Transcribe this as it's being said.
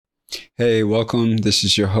Hey, welcome. This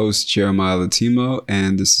is your host, Jeremiah Latimo,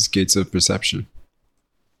 and this is Gates of Perception.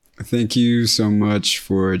 Thank you so much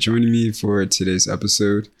for joining me for today's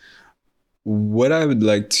episode. What I would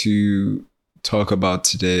like to talk about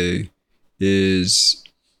today is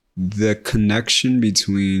the connection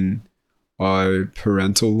between our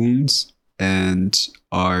parental wounds and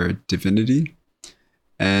our divinity.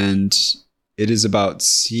 And it is about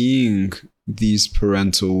seeing these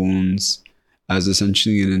parental wounds as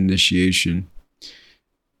essentially an initiation.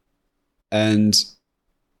 And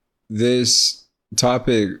this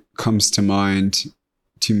topic comes to mind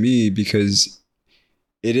to me because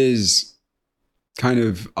it is kind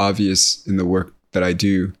of obvious in the work that I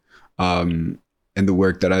do, and the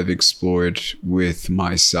work that I've explored with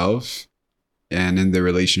myself and in the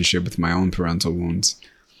relationship with my own parental wounds.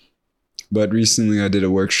 But recently I did a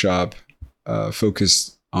workshop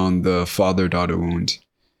focused on the father-daughter wound.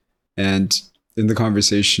 And in the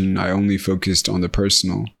conversation, I only focused on the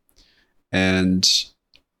personal. And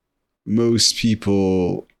most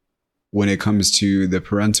people, when it comes to the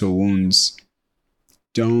parental wounds,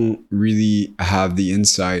 don't really have the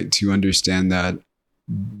insight to understand that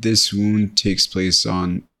this wound takes place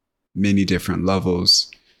on many different levels.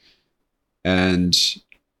 And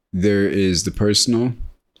there is the personal,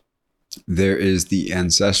 there is the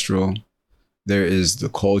ancestral, there is the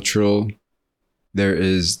cultural, there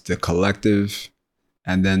is the collective,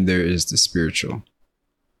 and then there is the spiritual.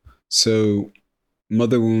 So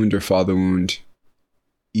mother wound or father wound,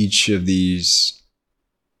 each of these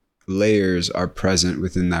layers are present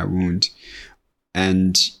within that wound.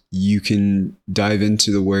 And you can dive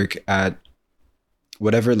into the work at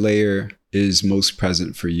whatever layer is most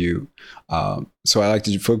present for you. So I like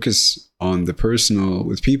to focus on the personal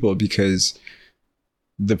with people because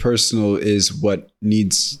the personal is what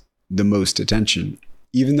needs the most attention.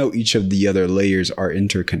 Even though each of the other layers are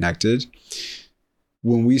interconnected,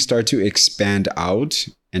 when we start to expand out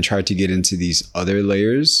and try to get into these other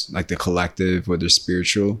layers, like the collective or the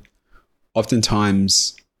spiritual,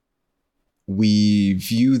 oftentimes we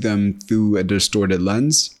view them through a distorted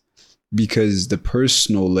lens because the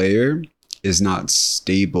personal layer is not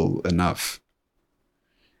stable enough.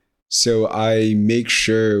 So I make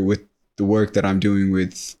sure with the work that I'm doing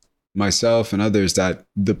with myself and others that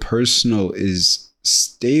the personal is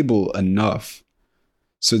stable enough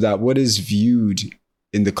so that what is viewed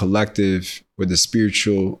in the collective or the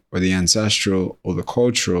spiritual or the ancestral or the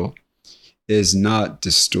cultural is not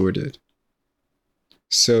distorted.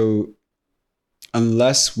 So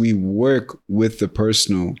unless we work with the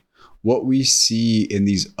personal, what we see in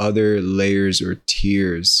these other layers or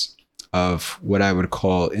tiers of what I would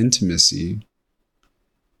call intimacy,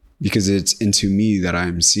 because it's into me that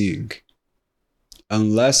I'm seeing.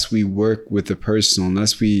 Unless we work with the personal,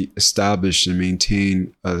 unless we establish and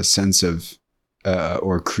maintain a sense of,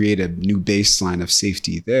 or create a new baseline of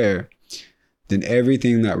safety there, then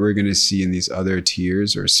everything that we're going to see in these other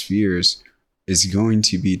tiers or spheres is going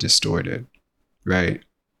to be distorted, right?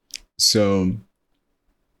 So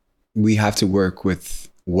we have to work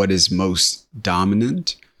with what is most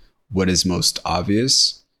dominant, what is most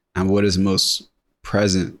obvious, and what is most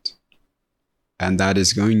present. And that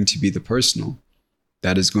is going to be the personal.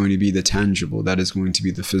 That is going to be the tangible. That is going to be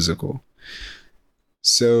the physical.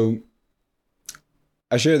 So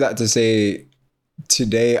I share that to say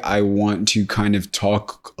today I want to kind of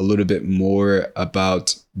talk a little bit more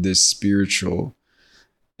about this spiritual.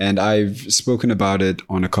 And I've spoken about it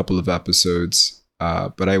on a couple of episodes,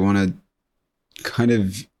 but I want to kind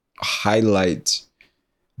of highlight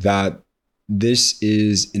that this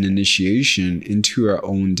is an initiation into our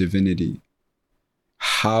own divinity.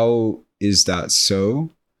 How is that so?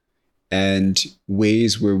 And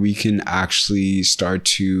ways where we can actually start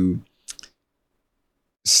to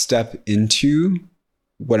step into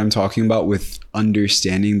what I'm talking about with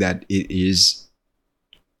understanding that it is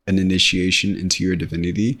an initiation into your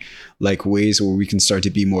divinity, like ways where we can start to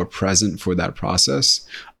be more present for that process.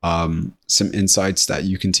 Some insights that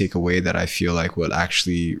you can take away that I feel like will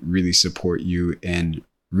actually really support you in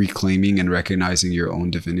reclaiming and recognizing your own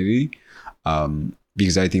divinity.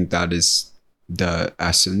 Because I think that is the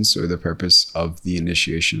essence or the purpose of the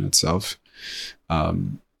initiation itself.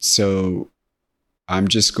 So I'm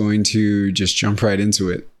just going to jump right into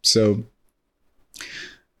it. So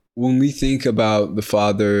when we think about the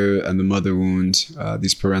father and the mother wound,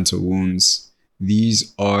 these parental wounds,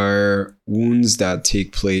 these are wounds that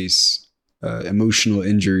take place, emotional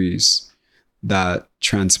injuries that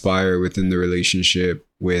transpire within the relationship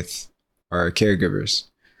with our caregivers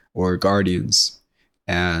or guardians.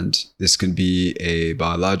 And this can be a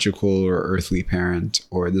biological or earthly parent,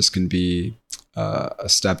 or this can be a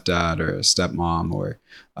stepdad or a stepmom, or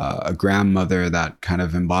a grandmother that kind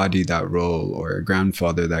of embodied that role, or a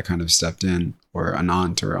grandfather that kind of stepped in, or an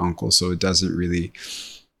aunt or uncle. So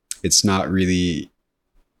it's not really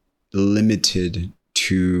limited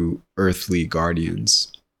to earthly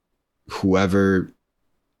guardians. Whoever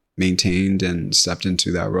maintained and stepped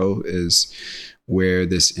into that role is where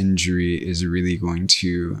this injury is really going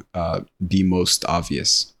to be most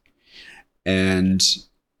obvious. And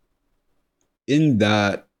in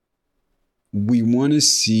that, we want to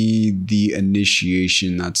see the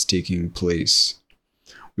initiation that's taking place.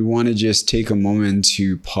 We want to just take a moment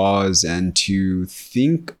to pause and to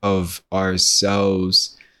think of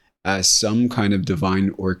ourselves as some kind of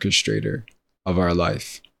divine orchestrator of our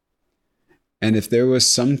life. And if there was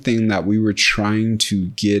something that we were trying to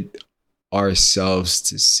get ourselves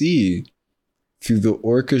to see through the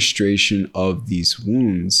orchestration of these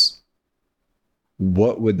wounds,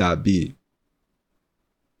 what would that be?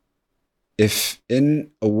 If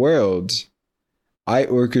in a world, I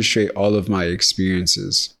orchestrate all of my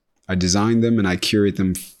experiences, I design them and I curate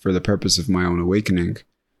them for the purpose of my own awakening,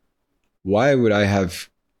 why would I have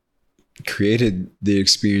created the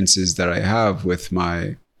experiences that I have with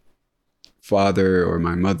my father or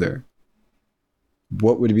my mother?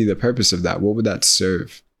 What would be the purpose of that? What would that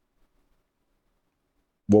serve?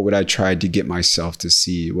 What would I try to get myself to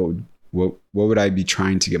see? What would I be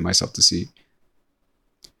trying to get myself to see?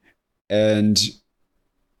 And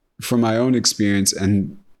from my own experience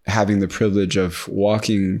and having the privilege of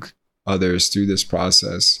walking others through this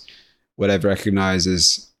process, what I've recognized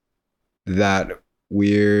is that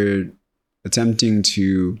we're attempting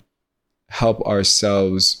to help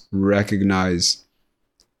ourselves recognize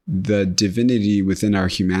the divinity within our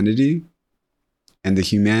humanity and the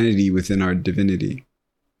humanity within our divinity.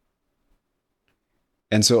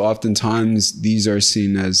 And so oftentimes these are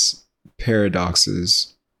seen as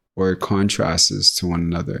paradoxes or contrasts to one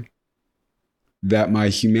another. That my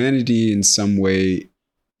humanity in some way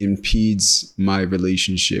impedes my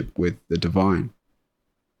relationship with the divine.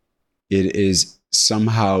 It is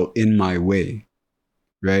somehow in my way,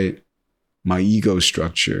 right? My ego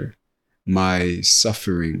structure, my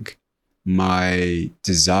suffering, my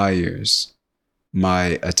desires,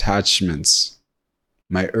 my attachments,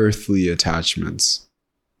 my earthly attachments.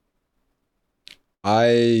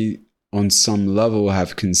 I, on some level,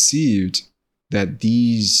 have conceived that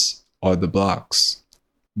these are the blocks.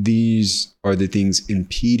 These are the things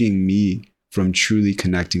impeding me from truly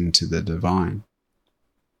connecting to the divine.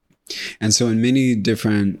 And so in many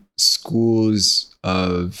different schools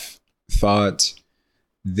of thought,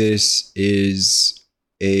 this is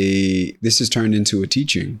turned into a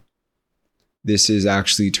teaching. This is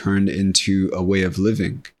actually turned into a way of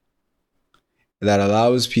living that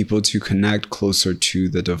allows people to connect closer to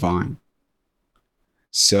the divine.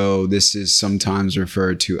 So this is sometimes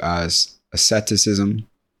referred to as asceticism.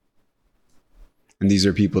 And these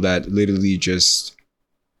are people that literally just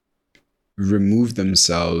remove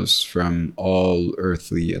themselves from all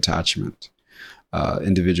earthly attachment.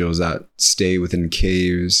 Individuals that stay within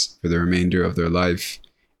caves for the remainder of their life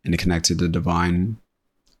and connect to the divine,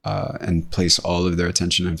 and place all of their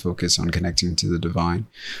attention and focus on connecting to the divine.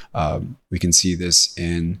 We can see this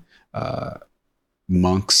in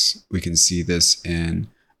monks. We can see this in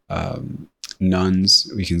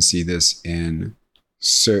nuns. We can see this in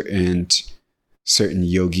certain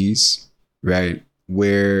yogis, right?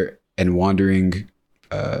 And wandering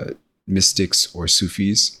mystics or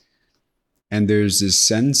Sufis. And there's this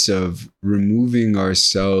sense of removing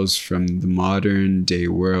ourselves from the modern day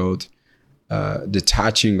world,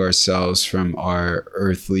 detaching ourselves from our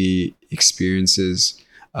earthly experiences,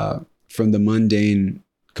 from the mundane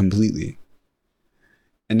completely.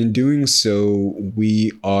 And in doing so,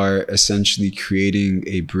 we are essentially creating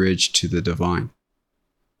a bridge to the divine.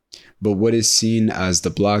 But what is seen as the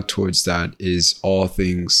block towards that is all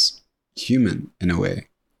things human in a way,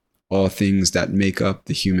 all things that make up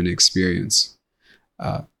the human experience.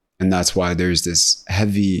 And that's why there's this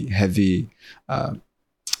heavy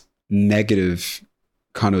negative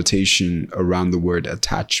connotation around the word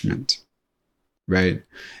attachment, right?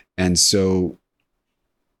 And so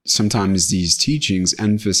sometimes these teachings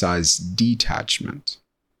emphasize detachment,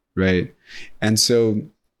 right? And so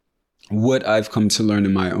what I've come to learn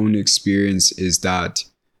in my own experience is that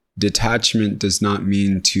detachment does not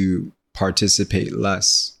mean to participate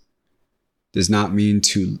less, does not mean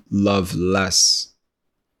to love less,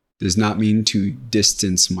 does not mean to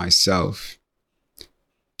distance myself.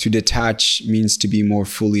 To detach means to be more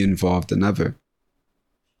fully involved than ever.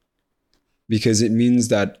 Because it means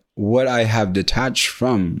that what I have detached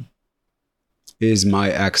from is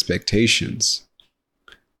my expectations.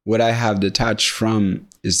 What I have detached from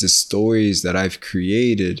is the stories that I've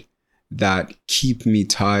created that keep me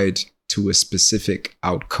tied to a specific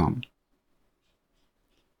outcome.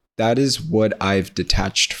 That is what I've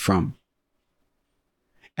detached from.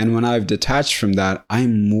 And when I've detached from that,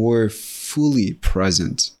 I'm more fully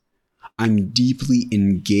present. I'm deeply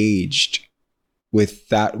engaged with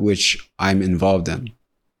that which I'm involved in.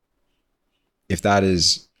 If that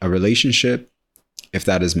is a relationship, if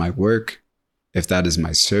that is my work, if that is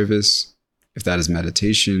my service, if that is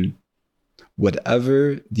meditation,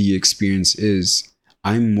 whatever the experience is,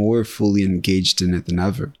 I'm more fully engaged in it than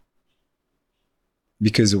ever.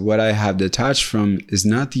 Because what I have detached from is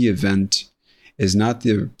not the event, is not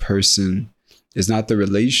the person, is not the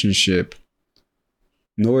relationship,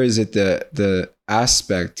 nor is it the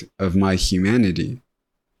aspect of my humanity.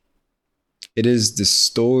 It is the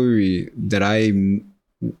story that I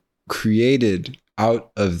created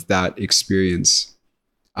out of that experience,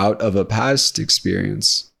 out of a past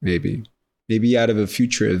experience, maybe out of a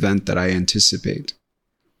future event that I anticipate.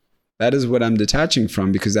 That is what I'm detaching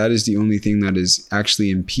from, because that is the only thing that is actually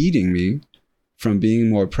impeding me from being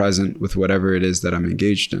more present with whatever it is that I'm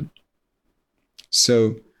engaged in.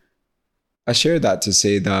 So I share that to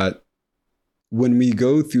say that when we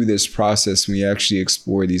go through this process, we actually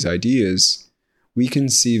explore these ideas, we can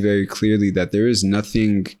see very clearly that there is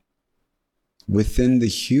nothing within the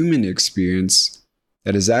human experience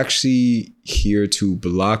that is actually here to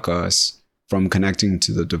block us from connecting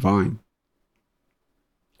to the divine.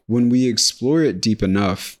 When we explore it deep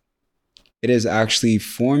enough, it is actually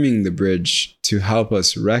forming the bridge to help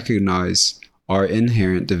us recognize our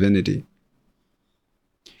inherent divinity.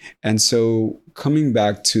 And so, coming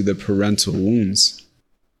back to the parental wounds,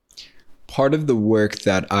 part of the work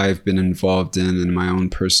that I've been involved in my own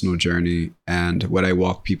personal journey and what I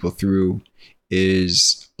walk people through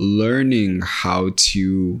is learning how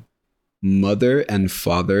to mother and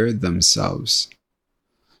father themselves.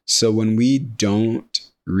 So when we don't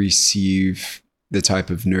receive the type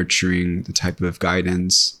of nurturing, the type of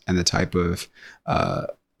guidance, and the type of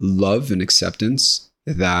love and acceptance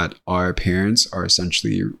that our parents are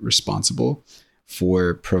essentially responsible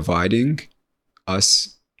for providing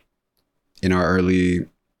us in our early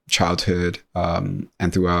childhood and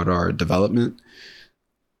throughout our development,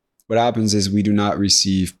 what happens is we do not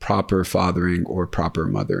receive proper fathering or proper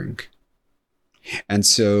mothering. And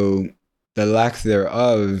so the lack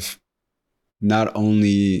thereof not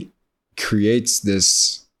only creates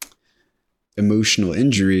this emotional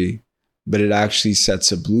injury, but it actually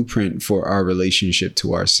sets a blueprint for our relationship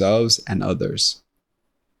to ourselves and others.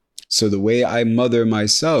 So the way I mother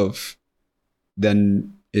myself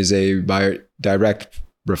then is a direct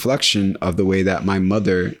reflection of the way that my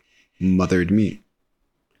mother mothered me.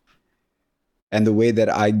 And the way that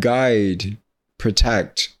I guide,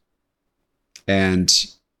 protect, and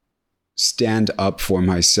stand up for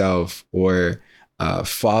myself or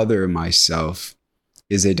father myself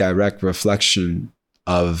is a direct reflection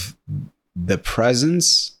of the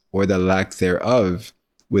presence or the lack thereof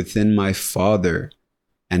within my father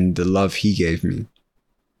and the love he gave me.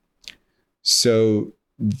 So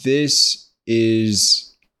this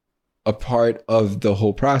is a part of the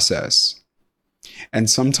whole process. And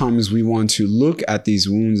sometimes we want to look at these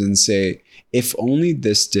wounds and say, if only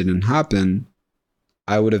this didn't happen,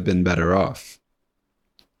 I would have been better off.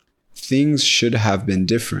 Things should have been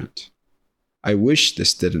different. I wish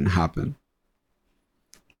this didn't happen.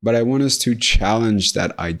 But I want us to challenge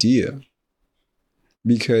that idea,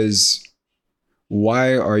 because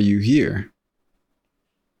why are you here?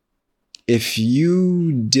 If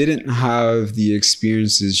you didn't have the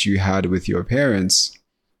experiences you had with your parents,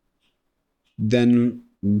 then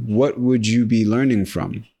what would you be learning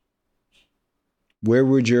from? Where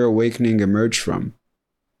would your awakening emerge from?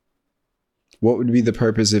 What would be the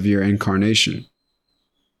purpose of your incarnation?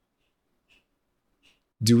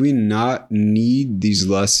 Do we not need these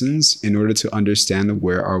lessons in order to understand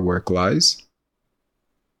where our work lies?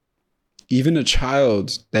 Even a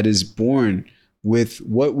child that is born with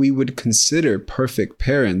what we would consider perfect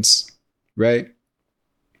parents, right?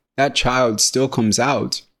 That child still comes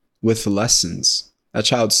out with lessons. That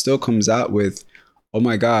child still comes out with, oh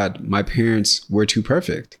my God, my parents were too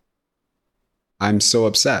perfect. I'm so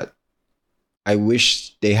upset. I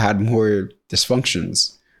wish they had more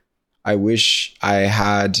dysfunctions. I wish I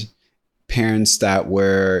had parents that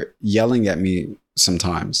were yelling at me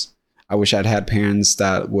sometimes. I wish I'd had parents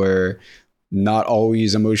that were not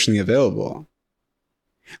always emotionally available.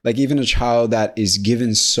 Like even a child that is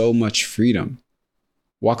given so much freedom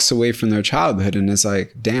walks away from their childhood and is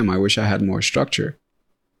like, damn, I wish I had more structure.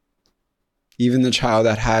 Even the child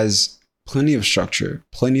that has plenty of structure,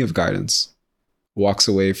 plenty of guidance, walks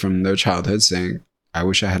away from their childhood saying, I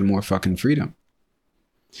wish I had more fucking freedom.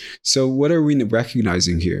 So what are we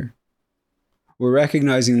recognizing here? We're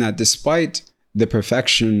recognizing that despite the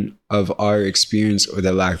perfection of our experience or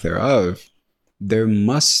the lack thereof, there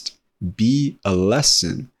must be a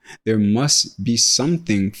lesson. There must be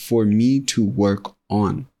something for me to work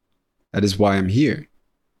on. That is why I'm here.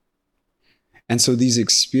 And so these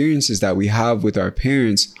experiences that we have with our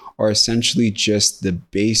parents are essentially just the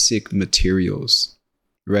basic materials,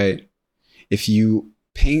 right? If you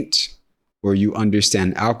paint, or you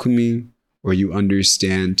understand alchemy, or you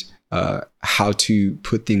understand how to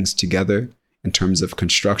put things together in terms of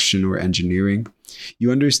construction or engineering, you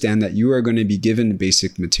understand that you are going to be given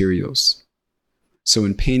basic materials. So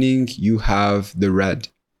in painting, you have the red,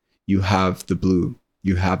 you have the blue,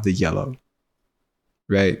 you have the yellow,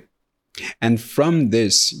 right? And from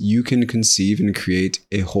this, you can conceive and create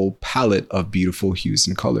a whole palette of beautiful hues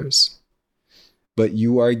and colors. But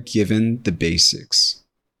you are given the basics,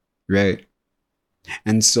 right?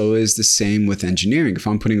 And so is the same with engineering. If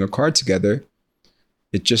I'm putting a car together,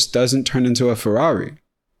 it just doesn't turn into a Ferrari.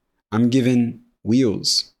 I'm given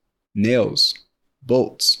wheels, nails,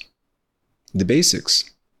 bolts, the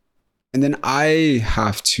basics. And then I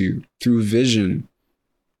have to, through vision,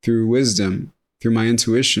 through wisdom, through my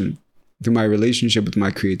intuition, through my relationship with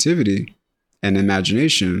my creativity and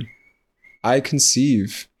imagination, I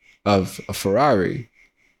conceive of a Ferrari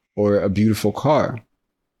or a beautiful car,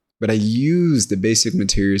 but I use the basic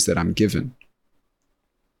materials that I'm given.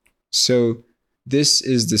 So this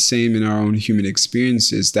is the same in our own human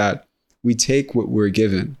experiences, that we take what we're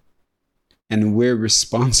given and we're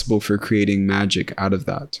responsible for creating magic out of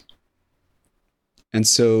that. And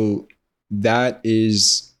so that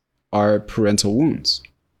is our parental wounds.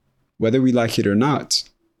 Whether we like it or not,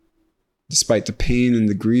 despite the pain and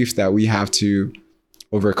the grief that we have to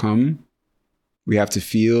overcome, we have to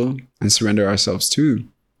feel and surrender ourselves to,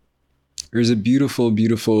 there's a beautiful,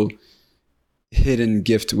 beautiful hidden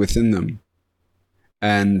gift within them.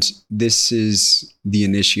 And this is the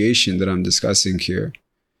initiation that I'm discussing here.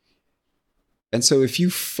 And so if you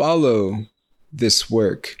follow this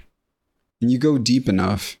work and you go deep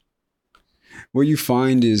enough, what you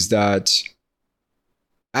find is that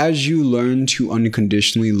as you learn to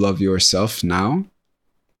unconditionally love yourself now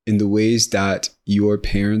in the ways that your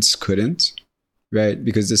parents couldn't, right?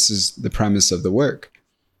 Because this is the premise of the work,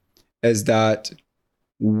 is that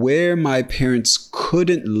where my parents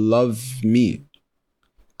couldn't love me,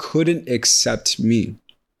 couldn't accept me,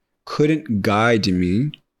 couldn't guide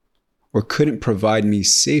me, or couldn't provide me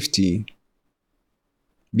safety,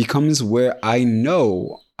 becomes where I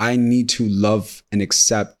know I need to love and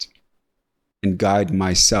accept and guide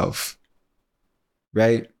myself,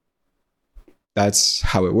 right? That's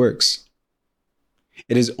how it works.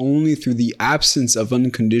 It is only through the absence of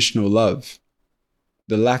unconditional love,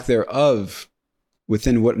 the lack thereof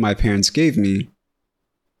within what my parents gave me,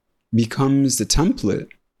 becomes the template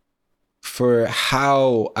for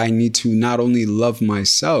how I need to not only love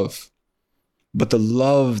myself, but the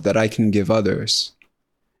love that I can give others.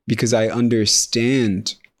 Because I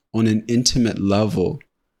understand on an intimate level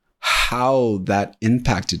how that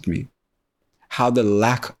impacted me, how the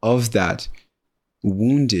lack of that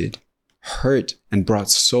wounded, hurt, and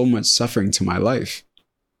brought so much suffering to my life.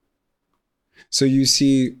 So you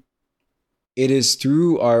see, it is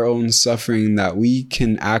through our own suffering that we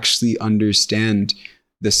can actually understand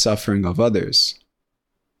the suffering of others.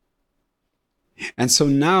 And so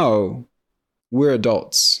now we're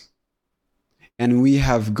adults. And we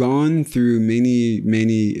have gone through many,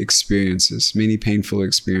 many experiences, many painful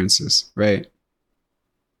experiences, right?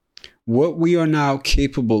 What we are now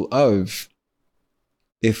capable of,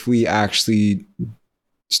 if we actually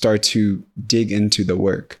start to dig into the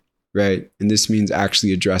work, right? And this means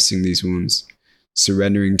actually addressing these wounds,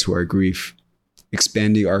 surrendering to our grief,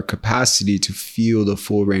 expanding our capacity to feel the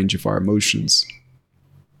full range of our emotions.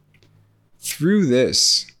 Through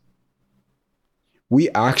this, we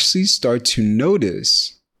actually start to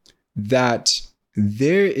notice that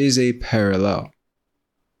there is a parallel,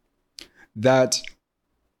 that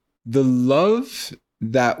the love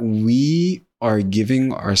that we are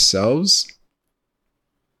giving ourselves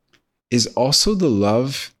is also the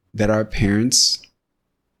love that our parents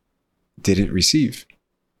didn't receive.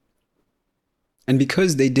 And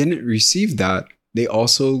because they didn't receive that, they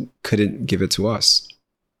also couldn't give it to us.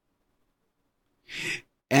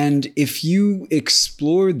 And if you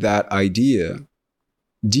explore that idea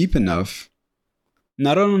deep enough,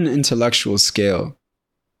 not on an intellectual scale,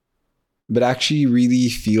 but actually really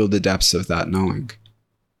feel the depths of that knowing,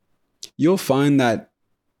 you'll find that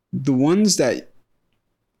the ones that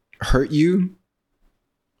hurt you,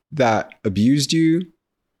 that abused you,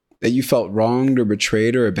 that you felt wronged or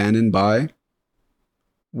betrayed or abandoned by,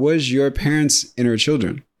 was your parents' inner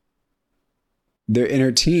children, their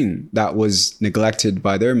inner teen that was neglected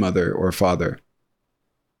by their mother or father.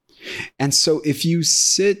 And so if you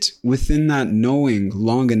sit within that knowing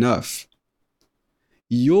long enough,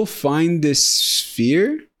 you'll find this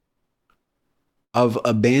sphere of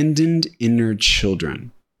abandoned inner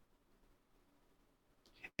children.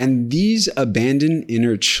 And these abandoned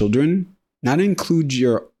inner children not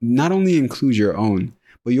only include your own,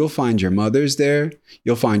 but you'll find your mothers there,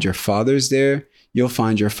 you'll find your fathers there, you'll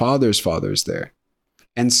find your father's fathers there,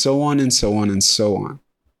 and so on and so on and so on.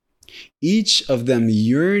 Each of them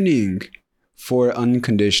yearning for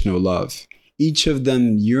unconditional love, each of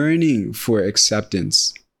them yearning for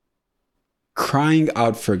acceptance, crying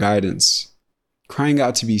out for guidance, crying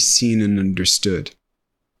out to be seen and understood.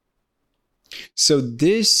 So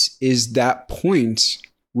this is that point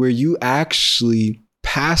where you actually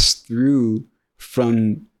pass through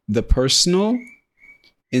from the personal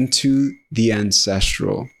into the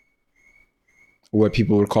ancestral, or what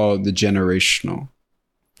people would call the generational.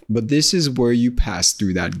 But this is where you pass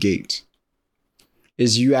through that gate,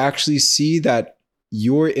 is you actually see that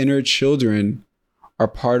your inner children are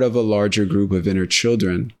part of a larger group of inner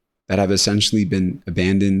children that have essentially been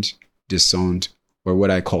abandoned, disowned, or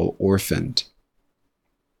what I call orphaned.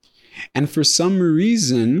 And for some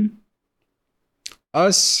reason,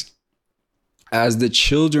 us as the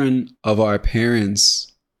children of our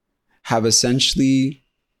parents have essentially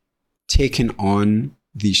taken on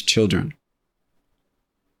these children.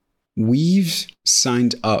 We've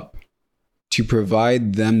signed up to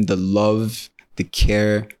provide them the love, the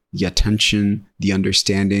care, the attention, the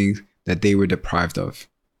understanding that they were deprived of.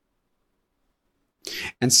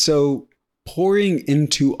 And so pouring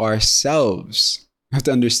into ourselves, we have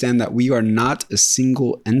to understand that we are not a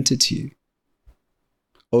single entity.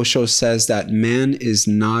 Osho says that man is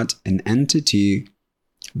not an entity,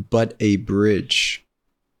 but a bridge.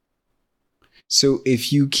 So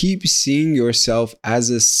if you keep seeing yourself as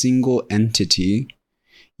a single entity,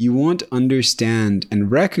 you won't understand and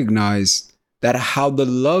recognize that how the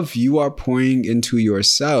love you are pouring into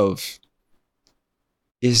yourself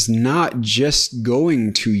is not just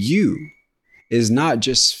going to you, is not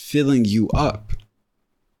just filling you up.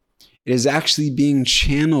 It is actually being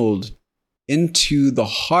channeled into the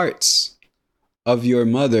hearts of your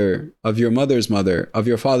mother, of your mother's mother, of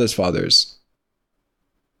your father's fathers.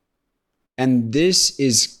 And this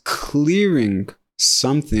is clearing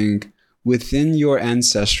something within your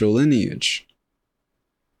ancestral lineage.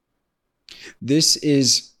 This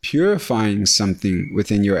is purifying something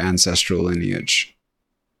within your ancestral lineage.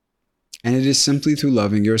 And it is simply through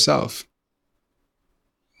loving yourself.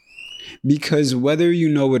 Because whether you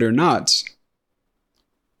know it or not,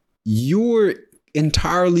 you're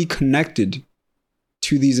entirely connected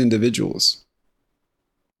to these individuals.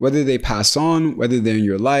 Whether they pass on, whether they're in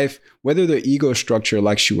your life, whether their ego structure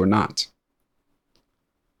likes you or not.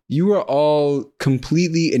 You are all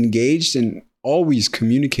completely engaged and always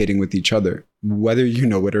communicating with each other, whether you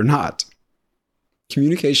know it or not.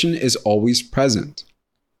 Communication is always present.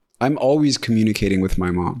 I'm always communicating with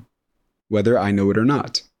my mom, whether I know it or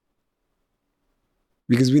not.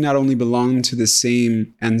 Because we not only belong to the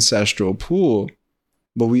same ancestral pool,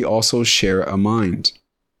 but we also share a mind.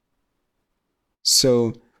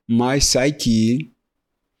 So my psyche,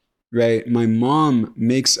 right? My mom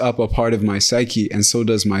makes up a part of my psyche, and so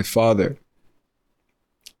does my father.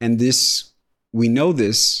 And this, we know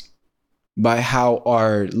this by how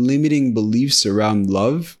our limiting beliefs around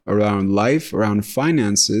love, around life, around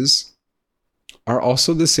finances are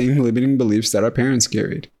also the same limiting beliefs that our parents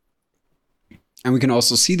carried. And we can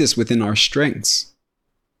also see this within our strengths.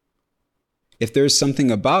 If there's something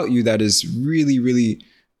about you that is really, really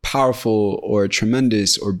powerful or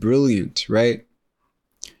tremendous or brilliant, right?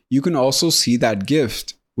 You can also see that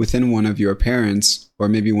gift within one of your parents or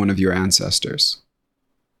maybe one of your ancestors.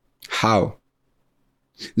 How?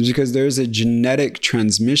 It's because there's a genetic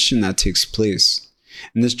transmission that takes place.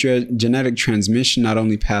 And this genetic transmission not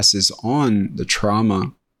only passes on the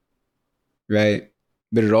trauma, right?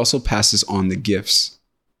 But it also passes on the gifts.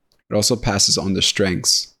 It also passes on the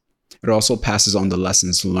strengths. It also passes on the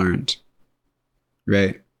lessons learned,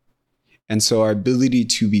 right? And so our ability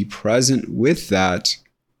to be present with that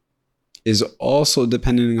is also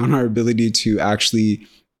depending on our ability to actually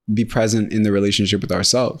be present in the relationship with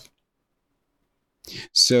ourselves.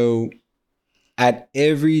 So at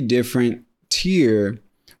every different tier,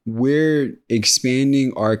 we're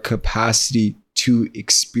expanding our capacity to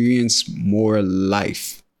experience more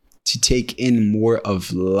life, to take in more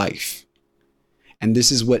of life. And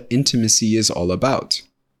this is what intimacy is all about.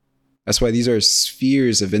 That's why these are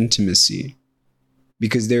spheres of intimacy,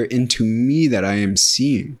 because they're into me that I am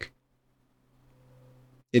seeing.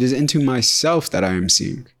 It is into myself that I am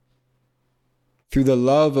seeing. Through the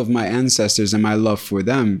love of my ancestors and my love for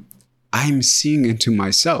them, I am seeing into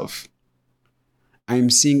myself. I am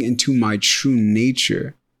seeing into my true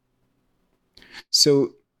nature.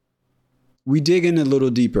 So we dig in a little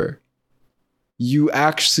deeper. You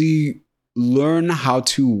actually learn how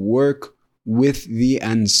to work with the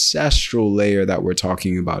ancestral layer that we're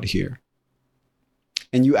talking about here.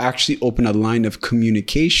 And you actually open a line of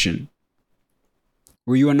communication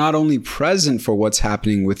where you are not only present for what's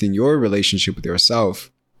happening within your relationship with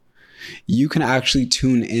yourself, you can actually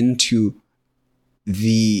tune into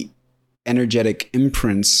the energetic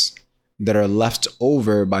imprints that are left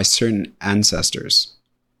over by certain ancestors.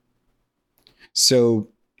 So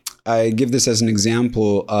I give this as an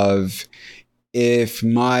example of if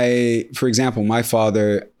for example, my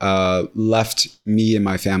father left me and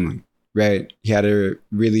my family, right? He had a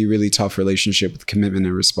really, really tough relationship with commitment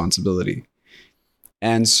and responsibility.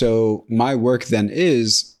 And so my work then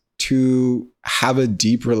is to have a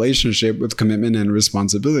deep relationship with commitment and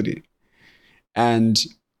responsibility. And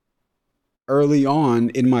early on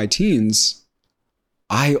in my teens,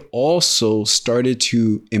 I also started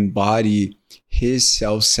to embody his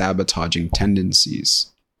self-sabotaging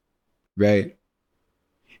tendencies, right?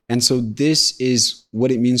 And so this is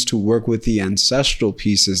what it means to work with the ancestral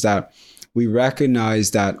pieces, that we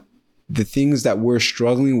recognize that the things that we're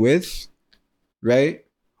struggling with, right,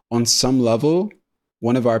 on some level,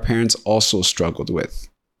 one of our parents also struggled with.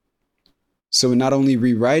 So not only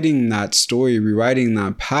rewriting that story, rewriting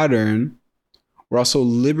that pattern, we're also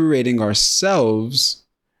liberating ourselves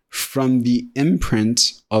from the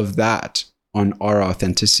imprint of that on our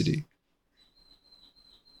authenticity.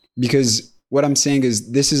 Because what I'm saying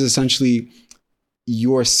is this is essentially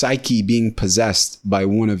your psyche being possessed by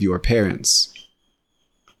one of your parents.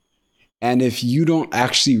 And if you don't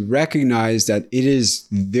actually recognize that it is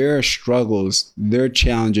their struggles, their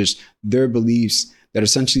challenges, their beliefs that are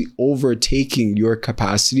essentially overtaking your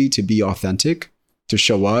capacity to be authentic, to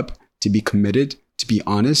show up, to be committed, to be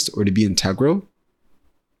honest, or to be integral,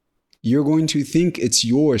 you're going to think it's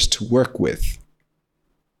yours to work with.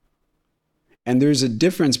 And there's a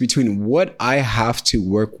difference between what I have to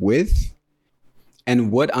work with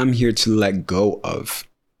and what I'm here to let go of.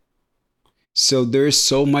 So there's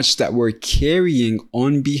so much that we're carrying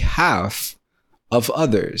on behalf of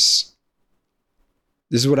others.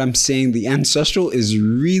 This is what I'm saying. The ancestral is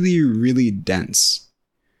really, really dense.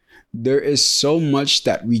 There is so much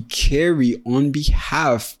that we carry on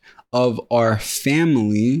behalf of our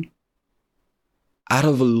family out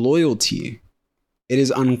of loyalty. It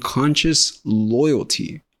is unconscious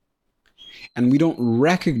loyalty. And we don't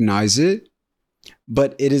recognize it,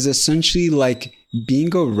 but it is essentially like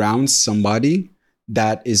being around somebody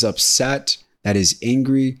that is upset, that is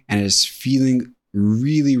angry, and is feeling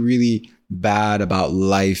really, really bad about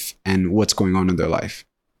life and what's going on in their life.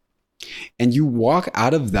 And you walk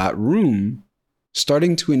out of that room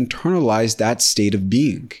starting to internalize that state of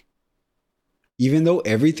being, even though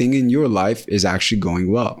everything in your life is actually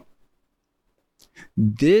going well.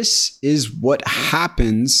 This is what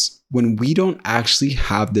happens when we don't actually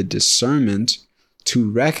have the discernment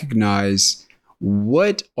to recognize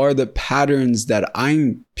what are the patterns that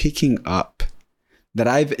I'm picking up, that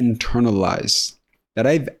I've internalized, that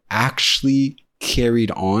I've actually carried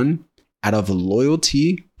on out of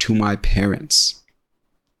loyalty to my parents.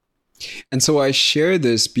 And so I share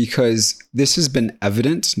this because this has been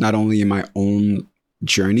evident not only in my own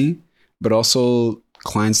journey, but also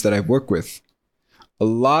clients that I've worked with. A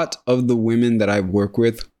lot of the women that I've worked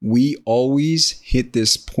with, we always hit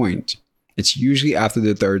this point. It's usually after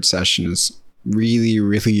the third session. Is really,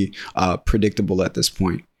 really predictable at this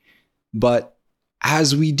point. But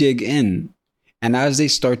as we dig in and as they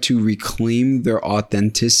start to reclaim their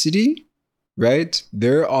authenticity, right?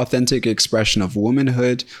 Their authentic expression of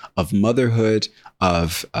womanhood, of motherhood,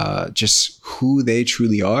 of just who they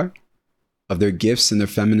truly are, of their gifts and their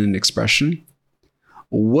feminine expression,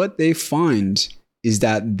 what they find is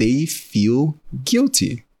that they feel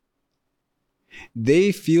guilty.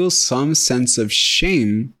 They feel some sense of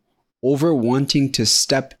shame over wanting to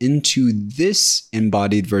step into this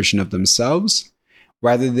embodied version of themselves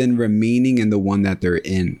rather than remaining in the one that they're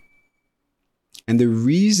in. And the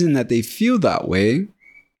reason that they feel that way,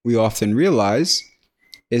 we often realize,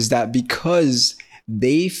 is that because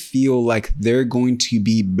they feel like they're going to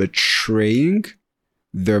be betraying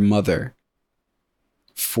their mother.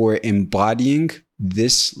 for embodying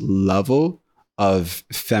this level of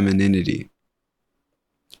femininity.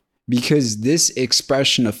 Because this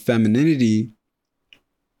expression of femininity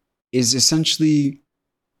is essentially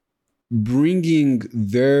bringing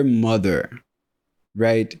their mother,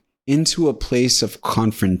 right, into a place of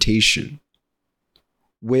confrontation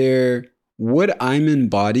where what I'm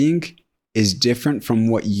embodying is different from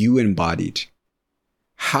what you embodied.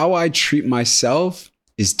 How I treat myself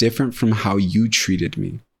is different from how you treated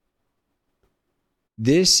me.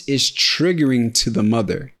 This is triggering to the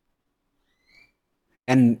mother.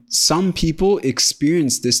 And some people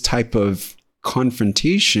experience this type of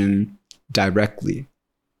confrontation directly.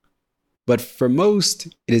 But for most,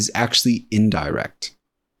 it is actually indirect.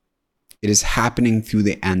 It is happening through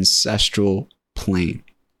the ancestral plane.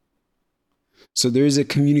 So there is a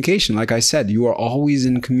communication. Like I said, you are always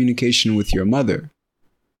in communication with your mother.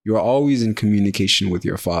 You are always in communication with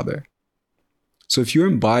your father. So if you're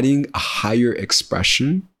embodying a higher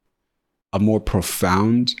expression, a more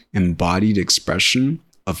profound embodied expression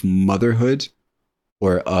of motherhood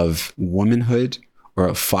or of womanhood or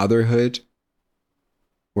of fatherhood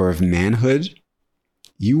or of manhood,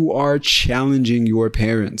 you are challenging your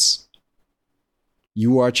parents.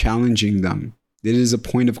 You are challenging them. It is a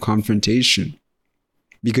point of confrontation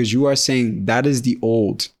because you are saying that is the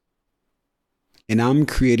old and I'm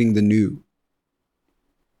creating the new.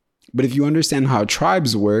 But if you understand how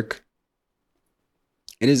tribes work,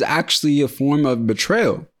 it is actually a form of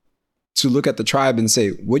betrayal to look at the tribe and say,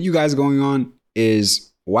 what you guys going on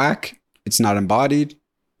is whack. It's not embodied,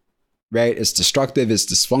 right? It's destructive. It's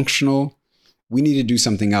dysfunctional. We need to do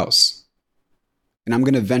something else. And I'm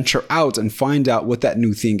going to venture out and find out what that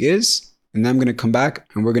new thing is. And then I'm going to come back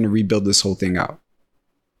and we're going to rebuild this whole thing out.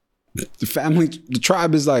 The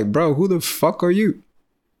tribe is like, bro, who the fuck are you?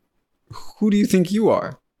 Who do you think you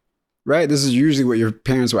are? Right? This is usually what your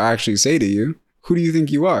parents will actually say to you. Who do you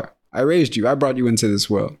think you are? I raised you. I brought you into this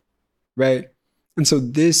world. Right? And so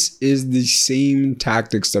this is the same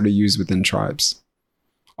tactics that are used within tribes.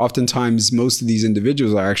 Oftentimes, most of these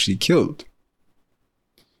individuals are actually killed.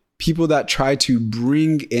 People that try to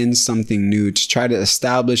bring in something new, to try to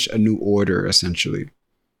establish a new order, essentially,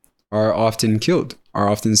 are often killed, are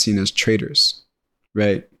often seen as traitors,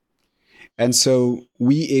 right? And so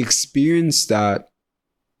we experience that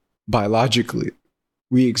biologically.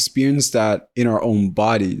 We experience that in our own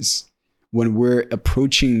bodies when we're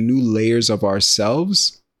approaching new layers of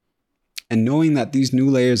ourselves and knowing that these new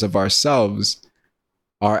layers of ourselves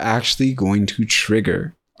are actually going to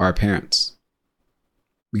trigger our parents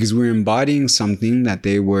because we're embodying something that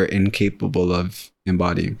they were incapable of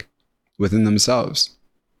embodying within themselves.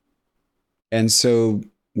 And so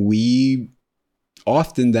we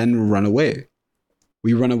often then run away.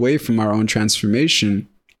 We run away from our own transformation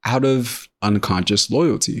out of unconscious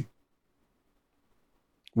loyalty.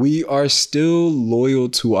 We are still loyal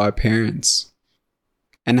to our parents.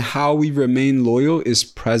 And how we remain loyal is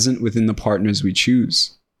present within the partners we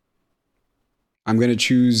choose. I'm going to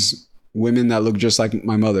choose women that look just like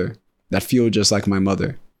my mother, that feel just like my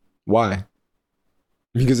mother. Why?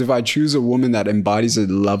 Because if I choose a woman that embodies a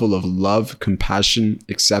level of love, compassion,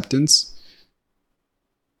 acceptance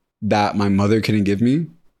that my mother couldn't give me,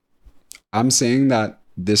 I'm saying that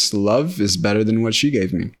this love is better than what she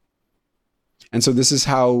gave me. And so this is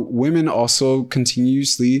how women also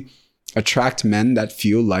continuously attract men that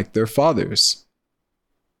feel like their fathers.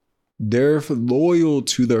 They're loyal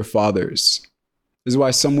to their fathers. This is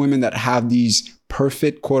why some women that have these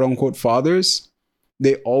perfect quote unquote fathers,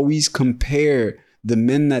 they always compare the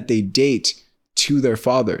men that they date to their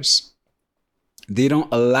fathers. They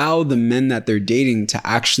don't allow the men that they're dating to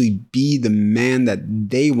actually be the man that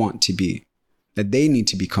they want to be, that they need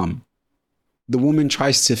to become. The woman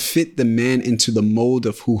tries to fit the man into the mold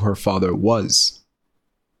of who her father was.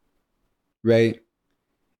 Right?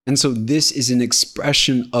 And so this is an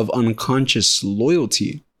expression of unconscious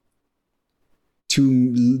loyalty.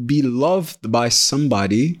 To be loved by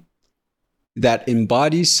somebody that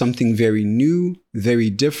embodies something very new, very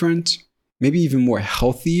different, maybe even more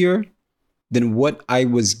healthier than what I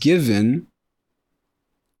was given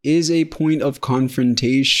is a point of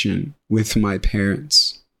confrontation with my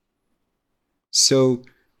parents. So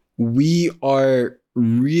we are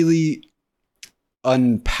really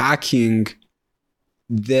unpacking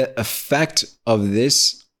the effect of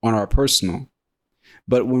this on our personal.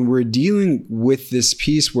 But when we're dealing with this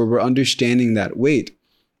piece where we're understanding that, wait,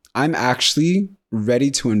 I'm actually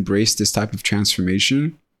ready to embrace this type of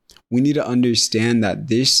transformation, we need to understand that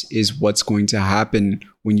this is what's going to happen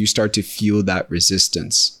when you start to feel that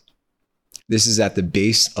resistance. This is at the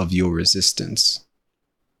base of your resistance.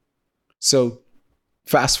 So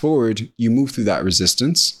Fast forward, you move through that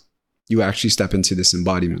resistance, you actually step into this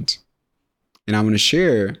embodiment. And I want to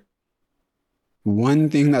share one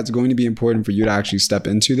thing that's going to be important for you to actually step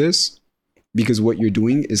into this, because what you're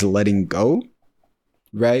doing is letting go,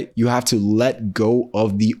 right? You have to let go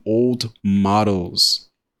of the old models,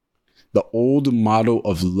 the old model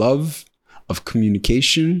of love, of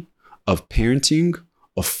communication, of parenting,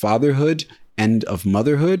 of fatherhood, and of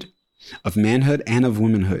motherhood, of manhood, and of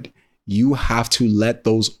womanhood. You have to let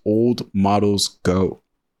those old models go.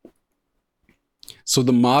 So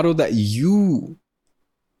the model that you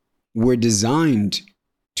were designed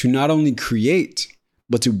to not only create,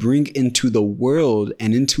 but to bring into the world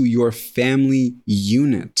and into your family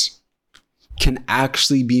unit can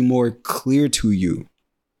actually be more clear to you.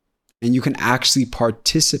 And you can actually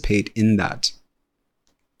participate in that.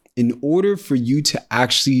 In order for you to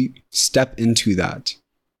actually step into that,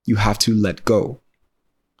 you have to let go.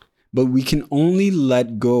 But we can only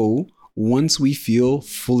let go once we feel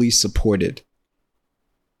fully supported.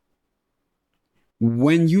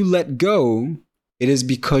 When you let go, it is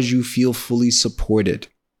because you feel fully supported.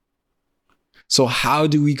 So how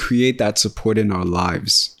do we create that support in our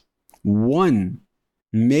lives? One,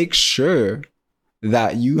 make sure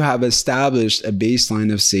that you have established a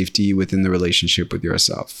baseline of safety within the relationship with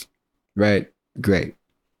yourself, right? Great.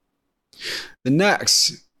 The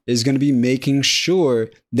next is going to be making sure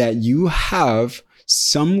that you have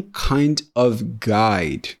some kind of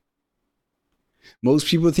guide. Most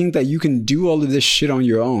people think that you can do all of this shit on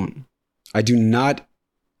your own. I do not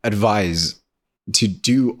advise to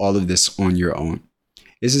do all of this on your own.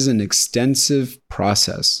 This is an extensive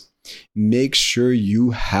process. Make sure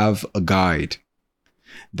you have a guide.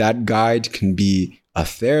 That guide can be a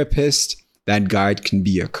therapist. That guide can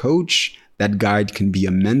be a coach. That guide can be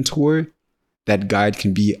a mentor. That guide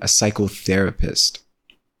can be a psychotherapist.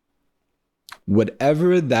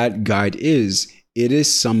 Whatever that guide is, it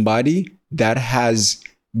is somebody that has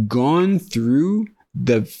gone through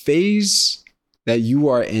the phase that you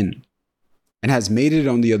are in and has made it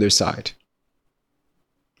on the other side.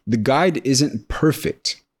 The guide isn't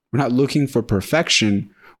perfect. We're not looking for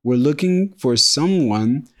perfection. We're looking for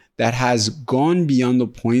someone that has gone beyond the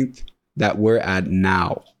point that we're at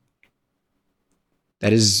now.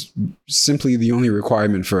 That is simply the only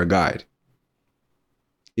requirement for a guide,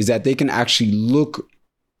 is that they can actually look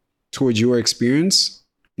towards your experience,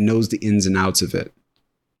 knows the ins and outs of it,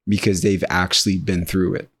 because they've actually been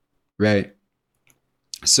through it, right?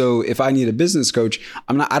 So if I need a business coach,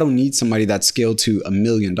 I don't need somebody that's scaled to $1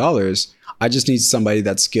 million. I just need somebody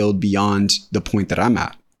that's scaled beyond the point that I'm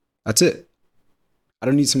at. That's it. I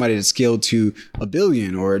don't need somebody that's scaled to $1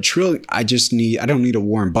 billion or $1 trillion. I don't need a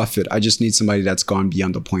Warren Buffett. I just need somebody that's gone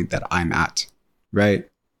beyond the point that I'm at, right?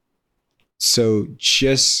 So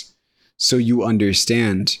just so you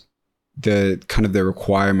understand the kind of the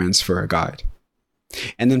requirements for a guide.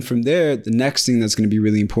 And then from there, the next thing that's going to be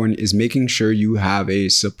really important is making sure you have a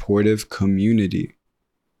supportive community.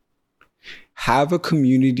 Have a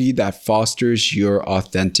community that fosters your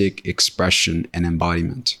authentic expression and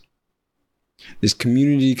embodiment. This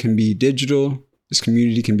community can be digital. This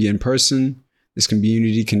community can be in person. This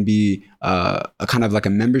community can be a kind of like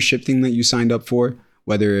a membership thing that you signed up for,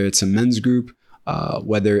 whether it's a men's group,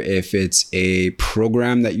 whether if it's a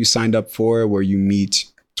program that you signed up for where you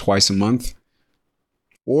meet twice a month,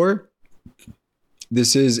 or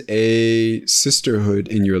this is a sisterhood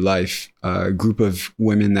in your life, a group of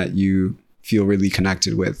women that you feel really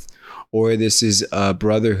connected with, or this is a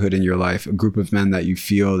brotherhood in your life, a group of men that you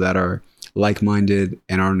feel that are like-minded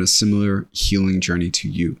and are on a similar healing journey to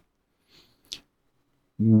you.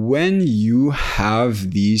 When you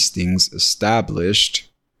have these things established,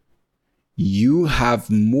 you have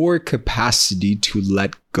more capacity to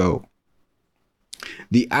let go.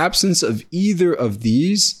 The absence of either of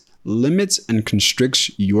these limits and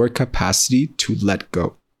constricts your capacity to let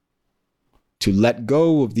go. To let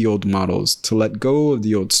go of the old models, to let go of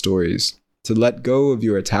the old stories, to let go of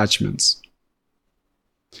your attachments.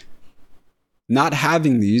 Not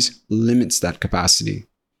having these limits that capacity.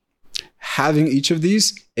 Having each of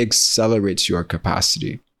these accelerates your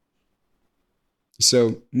capacity.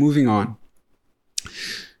 So moving on.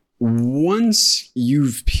 Once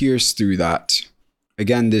you've pierced through that,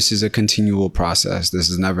 again, this is a continual process.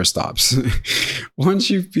 This never stops. Once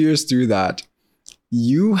you've pierced through that,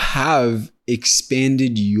 you have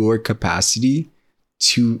expanded your capacity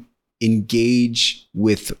to engage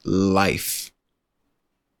with life.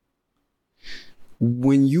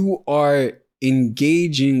 When you are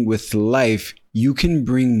engaging with life, you can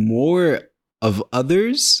bring more of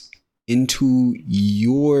others into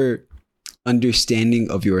your understanding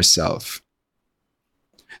of yourself.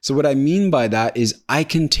 So what I mean by that is I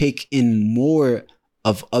can take in more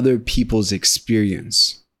of other people's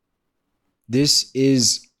experience. This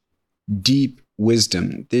is deep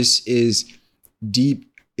wisdom. This is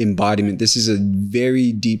deep embodiment. This is a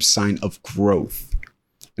very deep sign of growth.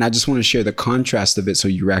 And I just want to share the contrast of it so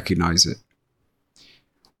you recognize it.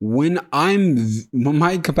 When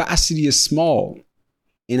my capacity is small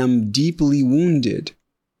and I'm deeply wounded,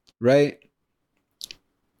 right?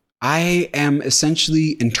 I am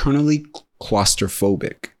essentially internally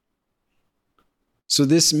claustrophobic. So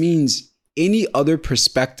this means any other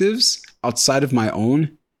perspectives outside of my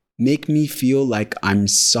own make me feel like I'm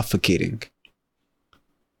suffocating.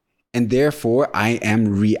 And therefore, I am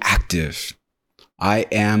reactive. I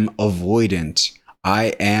am avoidant.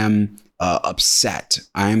 I am upset.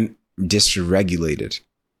 I'm dysregulated.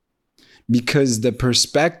 Because the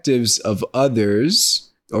perspectives of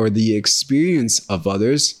others or the experience of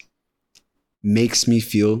others makes me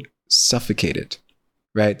feel suffocated,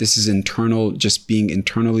 right? This is internal, just being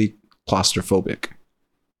internally claustrophobic,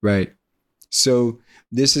 right? So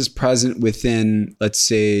this is present within, let's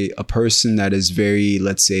say, a person that is very,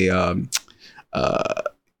 let's say,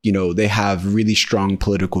 they have really strong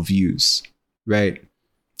political views, right?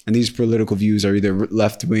 And these political views are either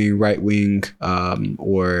left wing, right wing,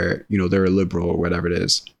 or, they're a liberal or whatever it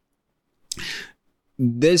is.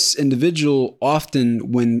 This individual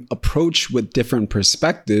often, when approached with different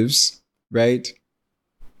perspectives, right,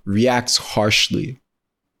 reacts harshly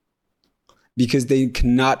because they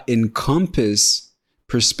cannot encompass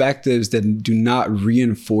perspectives that do not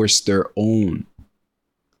reinforce their own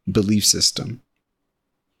belief system.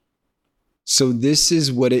 So this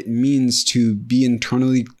is what it means to be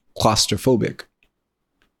internally claustrophobic.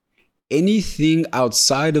 Anything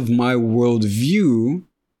outside of my worldview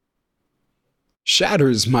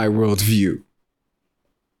shatters my worldview.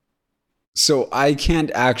 So I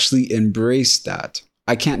can't actually embrace that.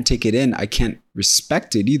 I can't take it in. I can't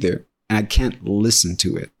respect it either. And I can't listen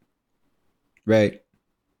to it. Right?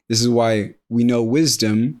 This is why we know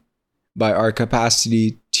wisdom by our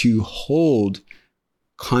capacity to hold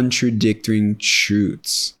contradicting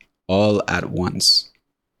truths all at once.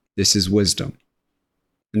 This is wisdom.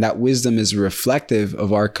 And that wisdom is reflective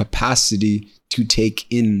of our capacity to take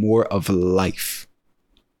in more of life.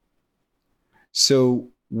 So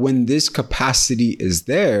when this capacity is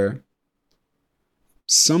there,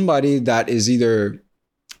 somebody that is either,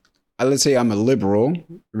 let's say I'm a liberal,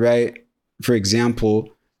 right? For example,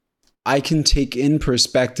 I can take in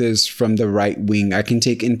perspectives from the right wing. I can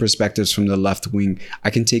take in perspectives from the left wing. I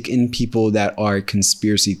can take in people that are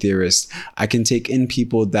conspiracy theorists. I can take in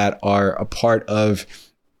people that are a part of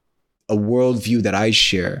a worldview that I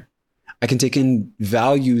share. I can take in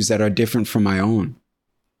values that are different from my own.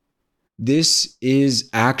 This is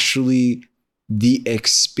actually the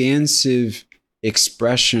expansive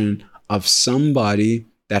expression of somebody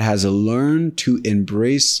that has learned to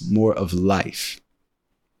embrace more of life.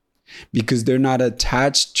 Because they're not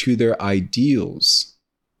attached to their ideals.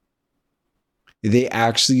 They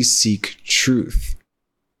actually seek truth.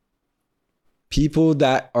 People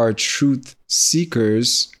that are truth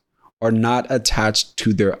seekers are not attached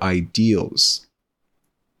to their ideals.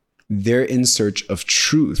 They're in search of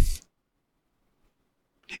truth.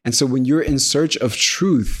 And so when you're in search of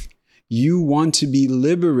truth, you want to be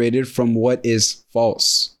liberated from what is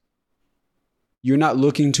false. You're not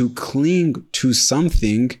looking to cling to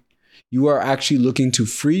something. You are actually looking to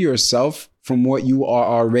free yourself from what you are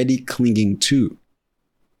already clinging to.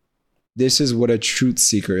 This is what a truth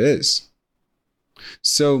seeker is.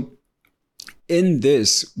 So in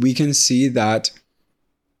this, we can see that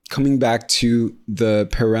coming back to the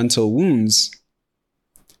parental wounds,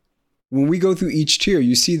 when we go through each tier,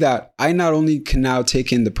 you see that I not only can now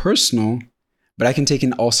take in the personal, but I can take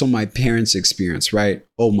in also my parents' experience, right?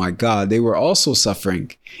 Oh my God, they were also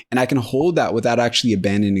suffering. And I can hold that without actually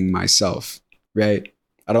abandoning myself, right?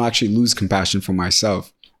 I don't actually lose compassion for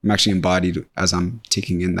myself. I'm actually embodied as I'm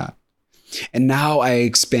taking in that. And now I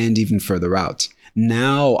expand even further out.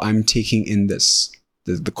 Now I'm taking in this,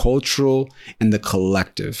 the cultural and the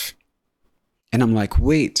collective. And I'm like,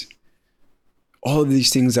 wait, all of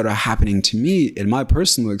these things that are happening to me in my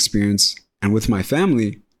personal experience and with my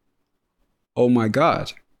family, oh my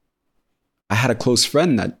God, I had a close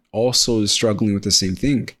friend that also is struggling with the same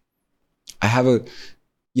thing. I have a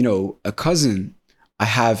cousin. I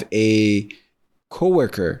have a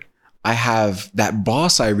coworker. I have that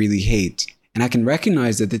boss I really hate. And I can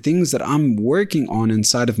recognize that the things that I'm working on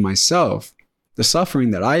inside of myself, the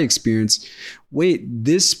suffering that I experience, wait,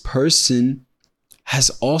 this person has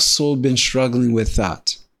also been struggling with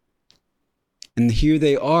that. And here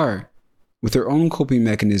they are with their own coping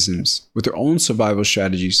mechanisms, with their own survival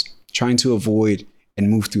strategies, trying to avoid and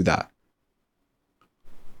move through that.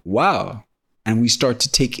 Wow. And we start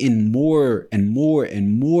to take in more and more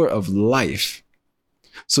and more of life.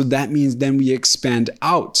 So that means then we expand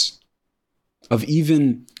out of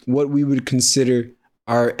even what we would consider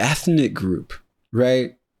our ethnic group,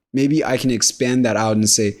 right? Maybe I can expand that out and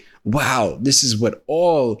say, wow, this is what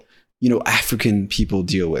all, African people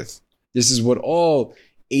deal with. This is what all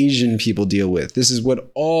Asian people deal with. This is what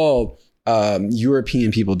all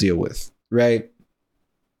European people deal with, right?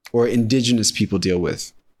 Or indigenous people deal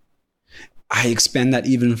with. I expand that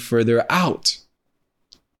even further out.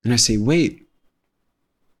 And I say, wait,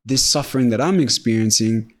 this suffering that I'm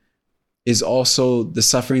experiencing is also the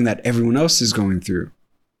suffering that everyone else is going through.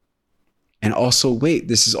 And also, wait,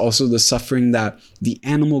 this is also the suffering that the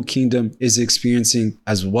animal kingdom is experiencing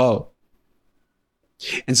as well.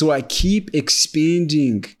 And so I keep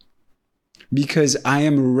expanding because I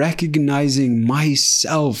am recognizing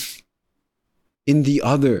myself in the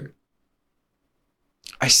other.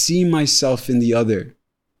 I see myself in the other.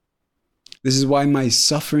 This is why my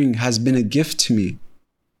suffering has been a gift to me.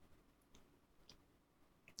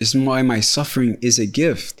 This is why my suffering is a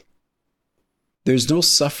gift. There's no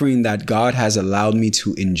suffering that God has allowed me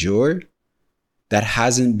to endure that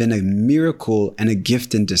hasn't been a miracle and a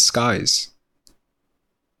gift in disguise.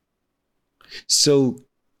 So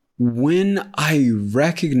when I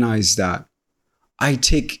recognize that, I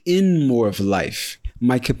take in more of life.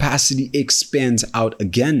 My capacity expands out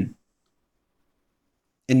again.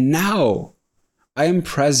 And now I am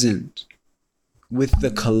present with the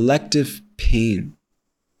collective pain.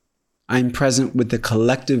 I'm present with the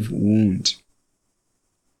collective wound.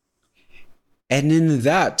 And in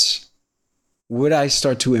that, what I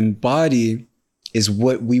start to embody is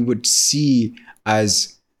what we would see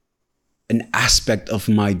as an aspect of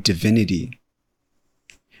my divinity.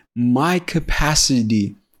 My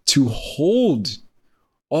capacity to hold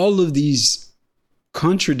all of these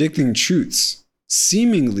contradicting truths,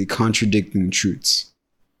 seemingly contradicting truths,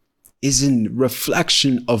 is a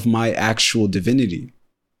reflection of my actual divinity.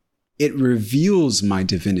 It reveals my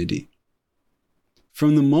divinity.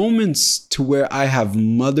 From the moments to where I have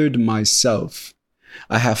mothered myself,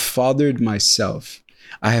 I have fathered myself,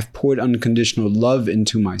 I have poured unconditional love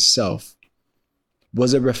into myself,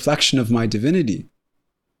 was a reflection of my divinity.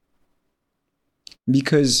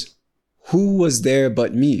 Because who was there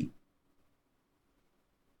but me?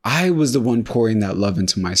 I was the one pouring that love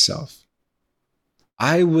into myself.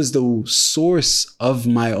 I was the source of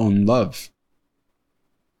my own love.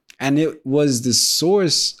 And it was the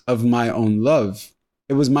source of my own love.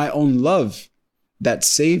 It was my own love that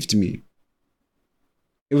saved me.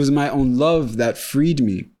 It was my own love that freed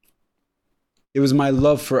me. It was my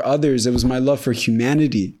love for others. It was my love for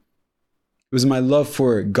humanity. It was my love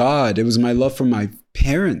for God. It was my love for my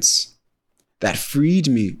parents that freed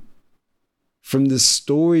me from the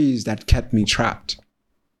stories that kept me trapped,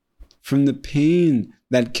 from the pain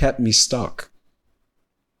that kept me stuck.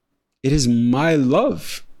 It is my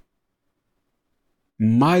love.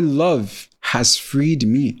 My love has freed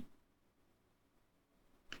me.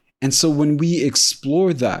 And so when we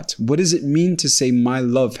explore that, what does it mean to say my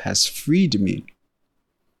love has freed me?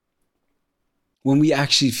 When we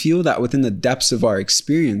actually feel that within the depths of our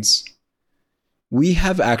experience, we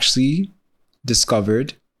have actually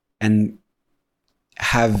discovered and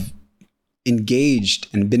have engaged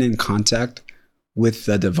and been in contact with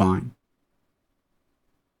the divine.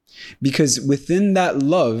 Because within that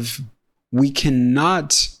love, we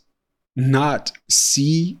cannot not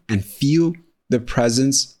see and feel the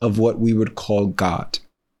presence of what we would call God.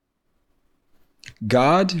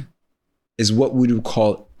 God is what we would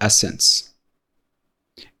call essence.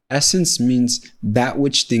 Essence means that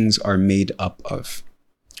which things are made up of,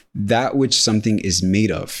 that which something is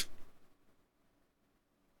made of.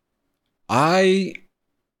 I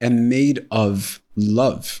am made of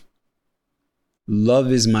love.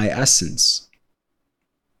 Love is my essence.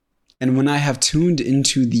 And when I have tuned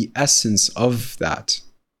into the essence of that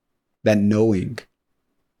knowing,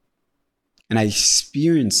 and I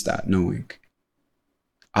experience that knowing,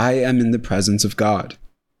 I am in the presence of God.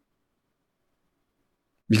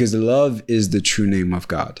 Because love is the true name of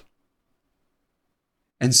God.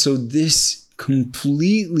 And so this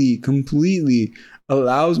completely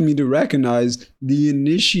allows me to recognize the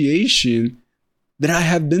initiation that I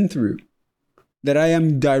have been through, that I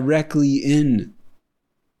am directly in.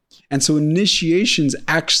 And so initiations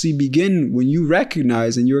actually begin when you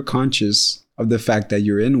recognize and you're conscious of the fact that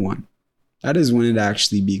you're in one. That is when it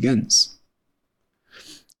actually begins.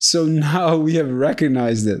 So now we have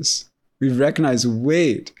recognized this. We've recognized,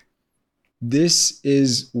 wait, This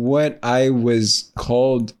is what I was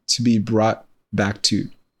called to be brought back to.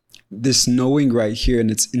 This knowing right here and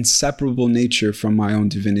its inseparable nature from my own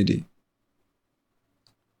divinity.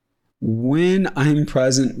 When I'm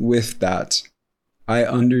present with that, I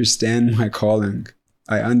understand my calling.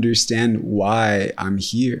 I understand why I'm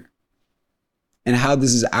here and how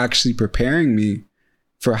this is actually preparing me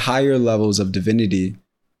for higher levels of divinity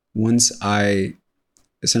once I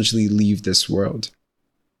essentially leave this world.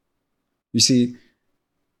 You see,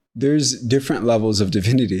 there's different levels of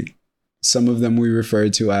divinity. Some of them we refer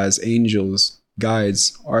to as angels,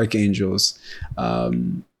 guides, archangels,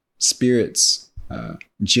 spirits,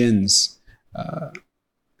 jinns,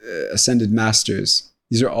 ascended masters.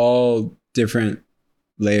 These are all different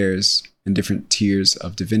layers and different tiers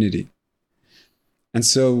of divinity. And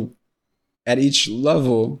so at each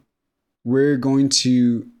level, we're going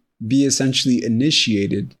to be essentially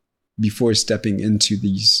initiated before stepping into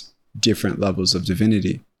these different levels of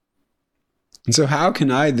divinity. And so how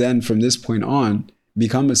can I then, from this point on,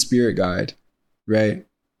 become a spirit guide, right?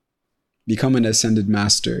 Become an ascended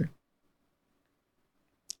master,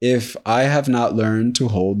 if I have not learned to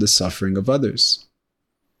hold the suffering of others?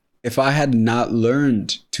 If I had not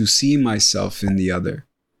learned to see myself in the other,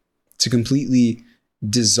 to completely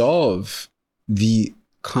dissolve the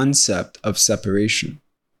concept of separation.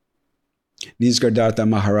 Nisargadatta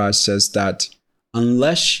Maharaj says that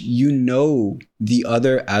unless you know the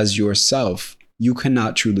other as yourself, you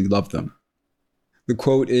cannot truly love them. The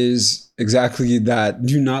quote is exactly that.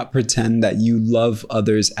 Do not pretend that you love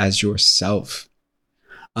others as yourself,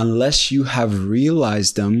 unless you have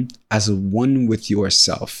realized them as one with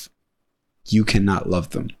yourself. You cannot love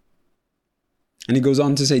them. And he goes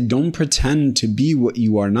on to say, don't pretend to be what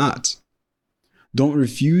you are not. Don't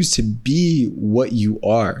refuse to be what you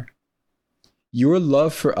are. Your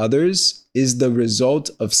love for others is the result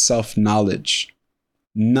of self-knowledge,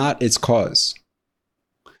 not its cause.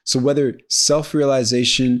 So whether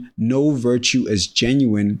self-realization, no virtue is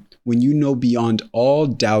genuine when you know beyond all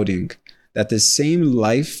doubting that the same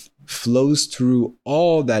life flows through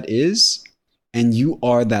all that is, and you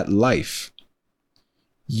are that life.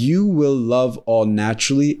 You will love all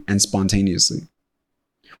naturally and spontaneously.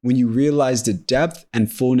 When you realize the depth and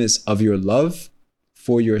fullness of your love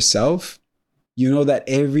for yourself, you know that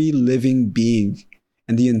every living being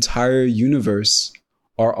and the entire universe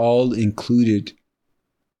are all included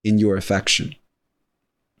in your affection.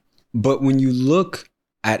 But when you look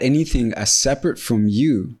at anything as separate from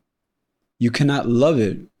you, you cannot love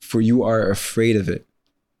it, for you are afraid of it.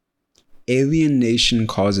 Alienation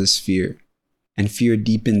causes fear, and fear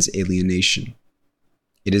deepens alienation.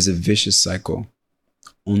 It is a vicious cycle.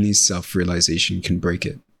 Only self-realization can break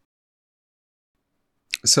it.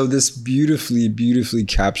 So this beautifully, beautifully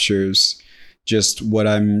captures just what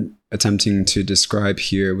I'm attempting to describe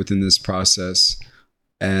here within this process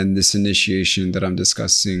and this initiation that I'm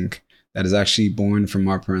discussing that is actually born from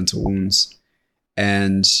our parental wounds.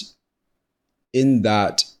 And in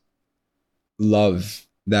that love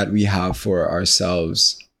that we have for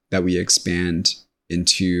ourselves, that we expand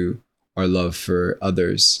into our love for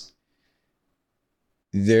others,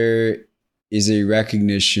 there is a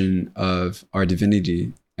recognition of our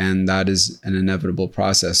divinity, and that is an inevitable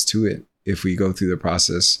process to it. If we go through the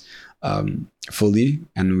process fully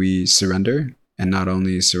and we surrender, and not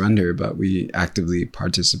only surrender, but we actively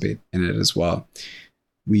participate in it as well,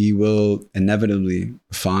 we will inevitably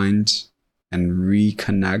find and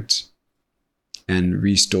reconnect and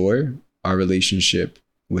restore our relationship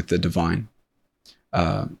with the divine.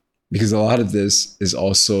 Because a lot of this is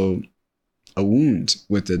also a wound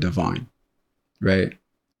with the divine, right?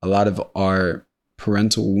 A lot of our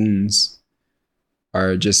parental wounds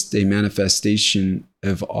are just a manifestation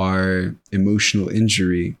of our emotional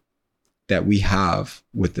injury that we have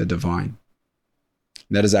with the divine.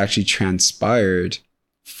 That is actually transpired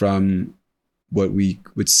from what we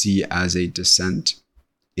would see as a descent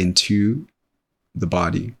into the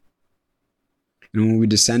body. And when we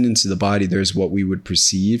descend into the body, there's what we would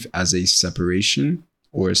perceive as a separation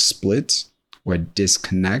or a split or a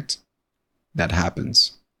disconnect that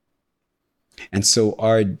happens. And so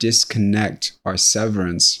our disconnect, our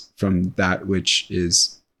severance from that which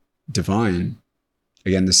is divine,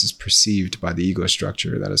 again, this is perceived by the ego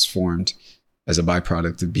structure that is formed as a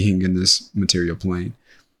byproduct of being in this material plane.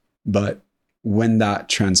 But when that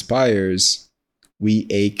transpires, we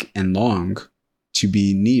ache and long to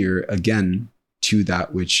be near again to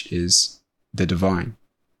that which is the divine.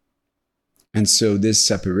 And so this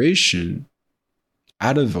separation,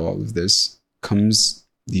 out of all of this comes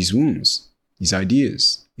these wounds, these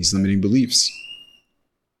ideas, these limiting beliefs.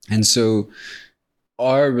 And so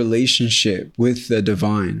our relationship with the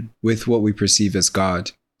divine, with what we perceive as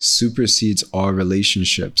God, supersedes all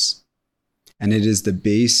relationships. And it is the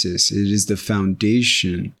basis, it is the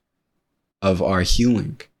foundation of our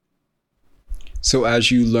healing. So as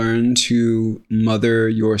you learn to mother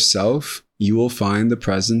yourself, you will find the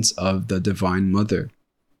presence of the Divine Mother.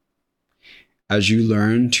 As you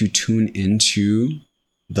learn to tune into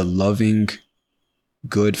the loving,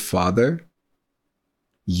 good Father,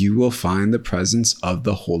 you will find the presence of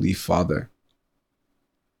the Holy Father.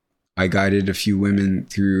 I guided a few women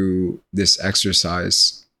through this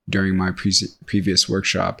exercise during my previous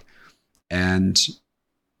workshop, and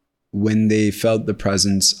when they felt the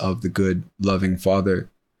presence of the good, loving Father,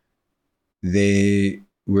 they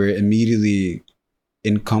were immediately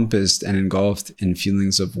encompassed and engulfed in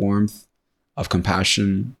feelings of warmth, of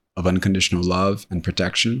compassion, of unconditional love and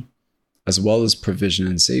protection, as well as provision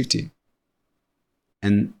and safety.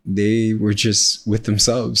 And they were just with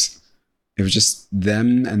themselves. It was just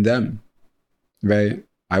them and them, right?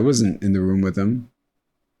 I wasn't in the room with them.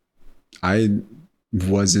 There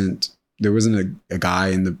wasn't a guy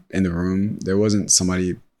in the room. There wasn't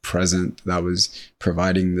somebody present that was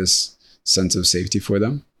providing this sense of safety for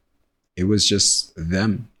them. It was just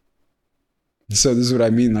them. So this is what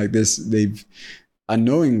I mean. Like this, they've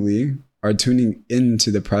unknowingly are tuning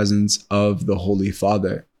into the presence of the Holy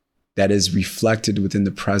Father that is reflected within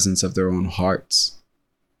the presence of their own hearts.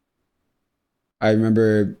 I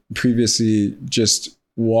remember previously just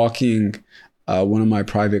walking one of my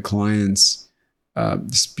private clients,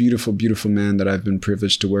 this beautiful, beautiful man that I've been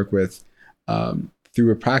privileged to work with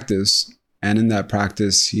through a practice. And in that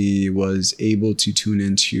practice, he was able to tune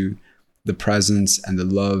into the presence and the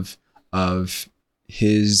love of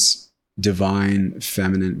his divine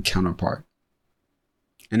feminine counterpart.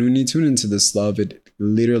 And when you tune into this love, it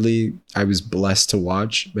literally, I was blessed to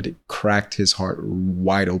watch, but it cracked his heart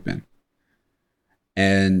wide open.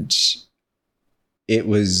 And it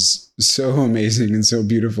was so amazing and so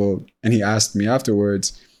beautiful. And he asked me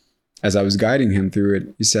afterwards, as I was guiding him through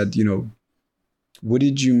it, he said, what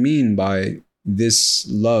did you mean by this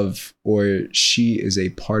love, or she is a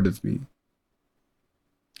part of me?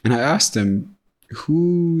 And I asked him,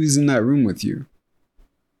 who is in that room with you?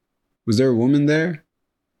 Was there a woman there?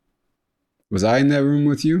 Was I in that room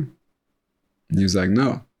with you? And he was like,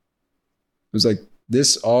 no. I was like,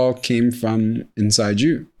 this all came from inside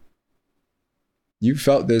you. You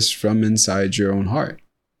felt this from inside your own heart.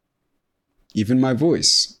 Even my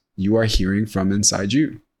voice, you are hearing from inside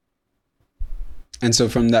you. And so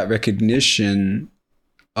from that recognition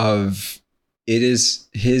of it is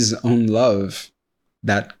his own love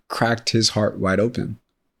that cracked his heart wide open.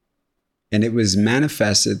 And it was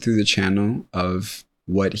manifested through the channel of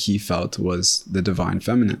what he felt was the divine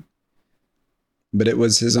feminine. But it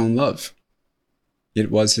was his own love.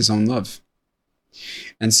 It was his own love.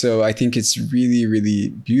 And so I think it's really, really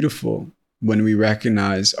beautiful when we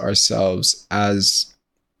recognize ourselves as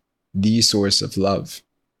the source of love.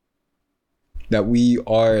 That we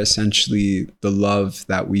are essentially the love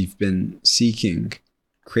that we've been seeking,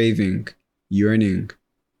 craving, yearning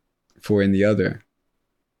for in the other.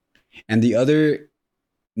 And the other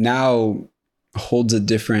now holds a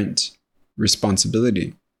different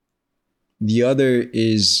responsibility. The other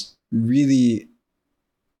is really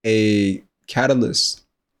a catalyst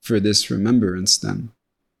for this remembrance then,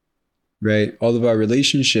 right? All of our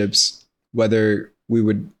relationships, whether we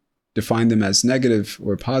would define them as negative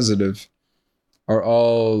or positive, are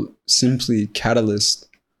all simply catalysts,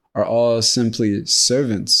 are all simply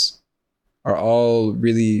servants, are all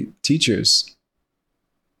really teachers,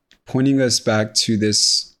 pointing us back to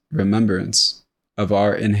this remembrance of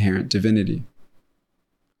our inherent divinity,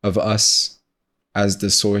 of us as the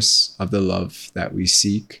source of the love that we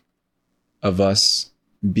seek, of us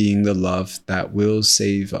being the love that will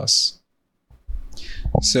save us.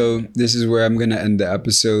 So this is where I'm going to end the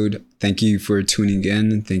episode. Thank you for tuning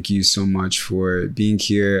in. Thank you so much for being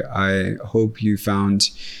here. I hope you found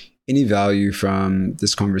any value from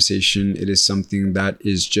this conversation. It is something that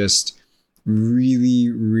is just really,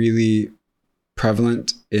 really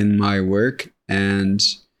prevalent in my work, and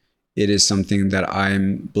it is something that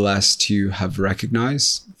I'm blessed to have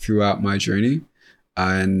recognized throughout my journey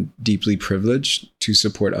and deeply privileged to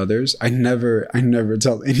support others. I never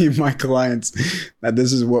tell any of my clients that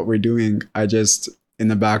this is what we're doing. I just, in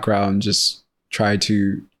the background, just try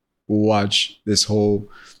to watch this whole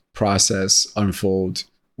process unfold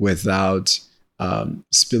without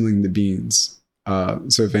spilling the beans.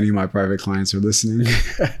 So if any of my private clients are listening,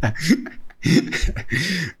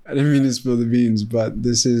 I didn't mean to spill the beans, but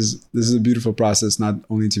this is a beautiful process, not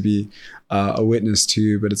only to be a witness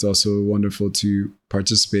to, but it's also wonderful to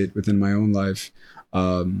participate within my own life,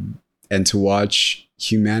 and to watch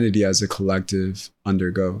humanity as a collective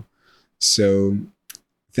undergo. So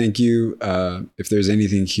thank you. If there's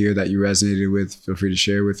anything here that you resonated with, feel free to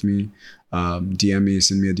share with me. DM me,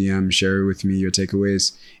 send me a DM, share with me your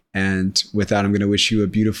takeaways. And with that, I'm going to wish you a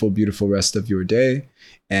beautiful, beautiful rest of your day.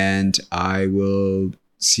 And I will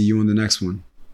see you on the next one.